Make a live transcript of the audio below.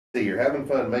You're having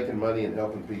fun making money and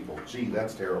helping people. Gee,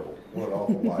 that's terrible. What an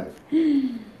awful life.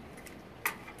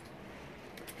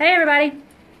 Hey everybody,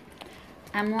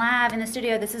 I'm live in the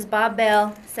studio. This is Bob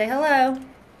Bell. Say hello.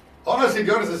 Hola,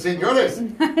 señores and señores.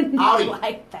 Howdy.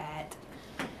 Like that.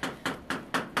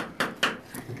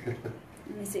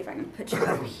 Let me see if I can put you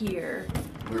up here.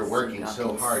 We're working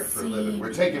so hard for a living.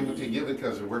 We're taking what you give it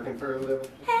because we're working for a living.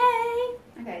 Hey.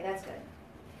 Okay, that's good.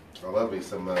 I love me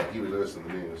some Huey Lewis in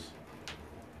the news.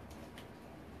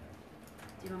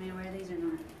 Do you want me to wear these or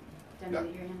not? Do I need No.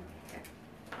 to hear him? Okay.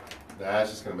 Nah,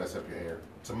 it's just going to mess up your hair.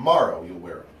 Tomorrow you'll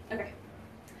wear them. Okay.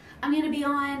 I'm going to be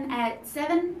on at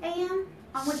 7 a.m.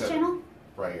 on which 7. channel?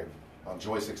 Right here on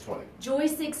Joy 620. Joy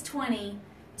 620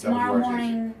 tomorrow WRJZ.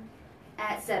 morning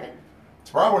at 7.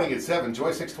 Tomorrow morning at 7,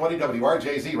 Joy 620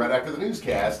 WRJZ, right after the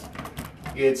newscast.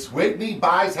 It's Whitney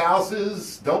buys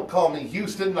houses. Don't call me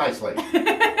Houston nicely.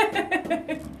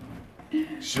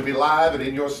 She'll be live and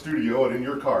in your studio and in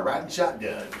your car, riding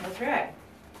shotgun. That's right.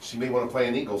 She may want to play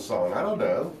an Eagles song. I don't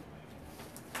know.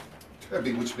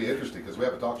 Which would be interesting because we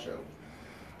have a talk show.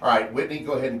 All right, Whitney,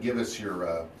 go ahead and give us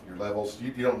your levels. You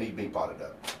don't need me potted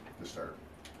up to start.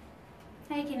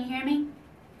 Hey, can you hear me?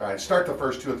 All right, start the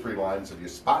first 2 or 3 lines of your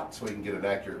spot so we can get an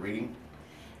accurate reading.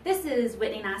 This is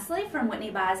Whitney Nicely from Whitney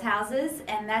Buys Houses,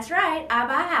 and that's right, I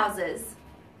buy houses.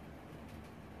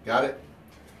 Got it?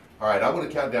 All right, I'm going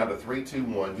to count down to 3, 2,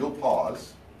 1. You'll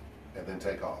pause and then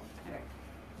take off.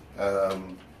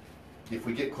 Okay. If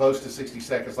we get close to 60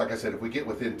 seconds, like I said, if we get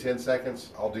within 10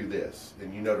 seconds, I'll do this.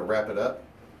 And you know to wrap it up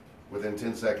within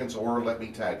 10 seconds or let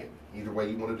me tag it. Either way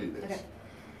you want to do this. Okay.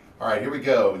 All right, here we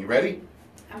go. You ready?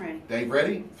 I'm ready. Dave,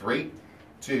 ready? 3,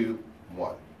 2,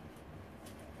 1.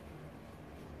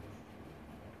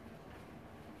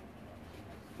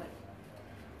 Wait.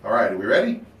 All right, are we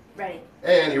ready? Ready.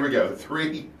 And here we go.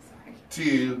 3, Sorry.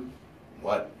 2,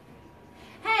 1.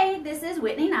 Hey, this is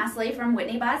Whitney Nicely from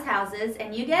Whitney Buys Houses,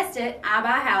 and you guessed it, I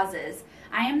buy houses.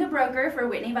 I am the broker for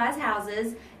Whitney Buys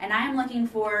Houses, and I am looking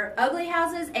for ugly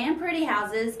houses and pretty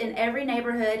houses in every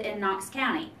neighborhood in Knox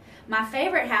County. My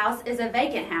favorite house is a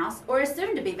vacant house or a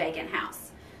soon-to-be vacant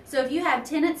house. So if you have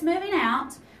tenants moving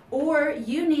out or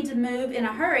you need to move in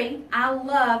a hurry, I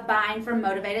love buying from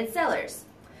motivated sellers.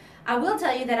 I will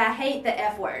tell you that I hate the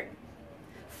F word,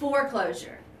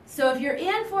 foreclosure. So if you're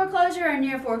in foreclosure or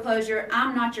near foreclosure,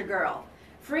 I'm not your girl.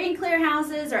 Free and clear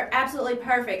houses are absolutely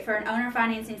perfect for an owner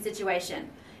financing situation.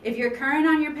 If you're current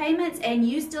on your payments and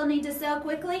you still need to sell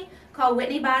quickly, call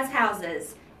Whitney Buys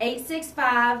Houses,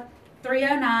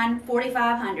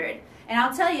 865-309-4500. And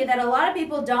I'll tell you that a lot of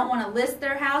people don't want to list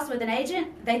their house with an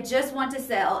agent, they just want to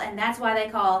sell, and that's why they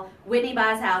call Whitney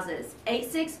Buys Houses,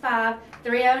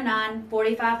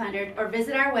 865-309-4500, or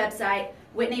visit our website,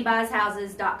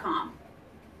 whitneybuyshouses.com.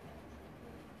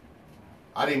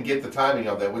 I didn't get the timing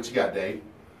on that. What you got, Dave?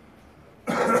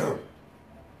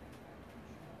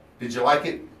 Did you like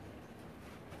it?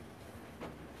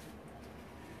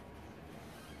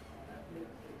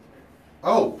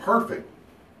 Oh, perfect.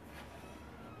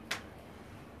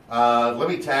 Let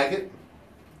me tag it.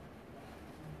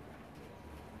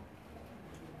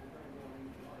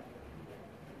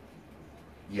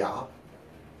 Yeah.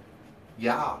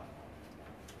 Yeah.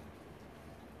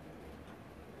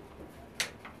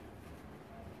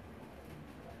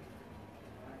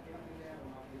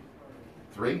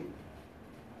 Three,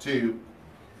 2,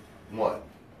 1.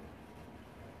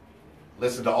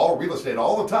 Listen to All Real Estate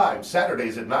all the time,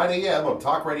 Saturdays at 9 a.m. on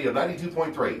Talk Radio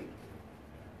 92.3.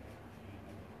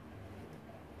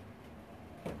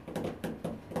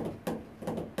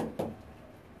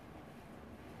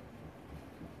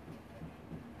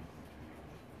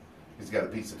 He's got to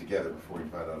piece it together before he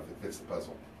finds out if it fits the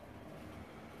puzzle.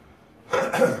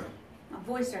 My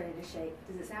voice started to shake.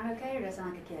 Does it sound okay or does it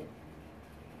sound like a kid?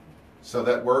 So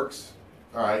that works.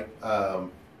 All right.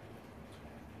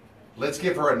 Let's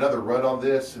give her another run on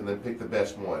this and then pick the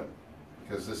best one,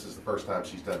 because this is the first time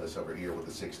she's done this over here with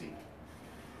a 60.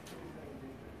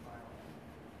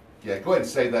 Yeah, go ahead and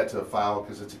save that to a file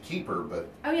because it's a keeper, but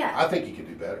Oh yeah, I think you could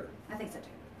do better. I think so too.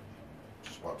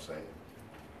 Just what I'm saying.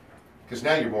 Because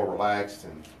now you're more relaxed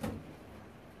and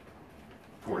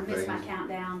poor I missed my thing.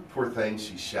 countdown. Poor thing,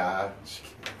 she's shy.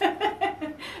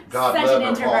 God Such an love her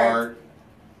introvert. heart.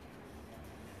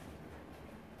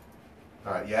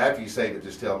 All right, yeah, after you save it,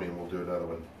 just tell me and we'll do another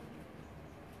one.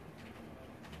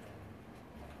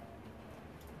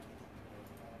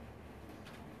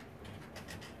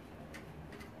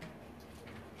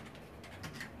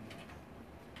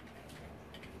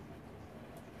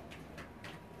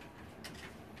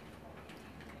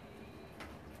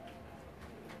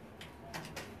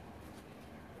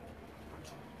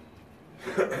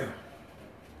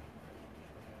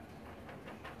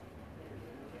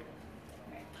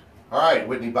 All right,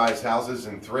 Whitney buys houses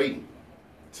in 3,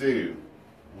 2,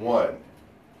 1.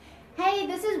 Hey,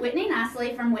 this is Whitney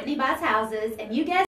Nicely from Whitney Buys Houses, and you guessed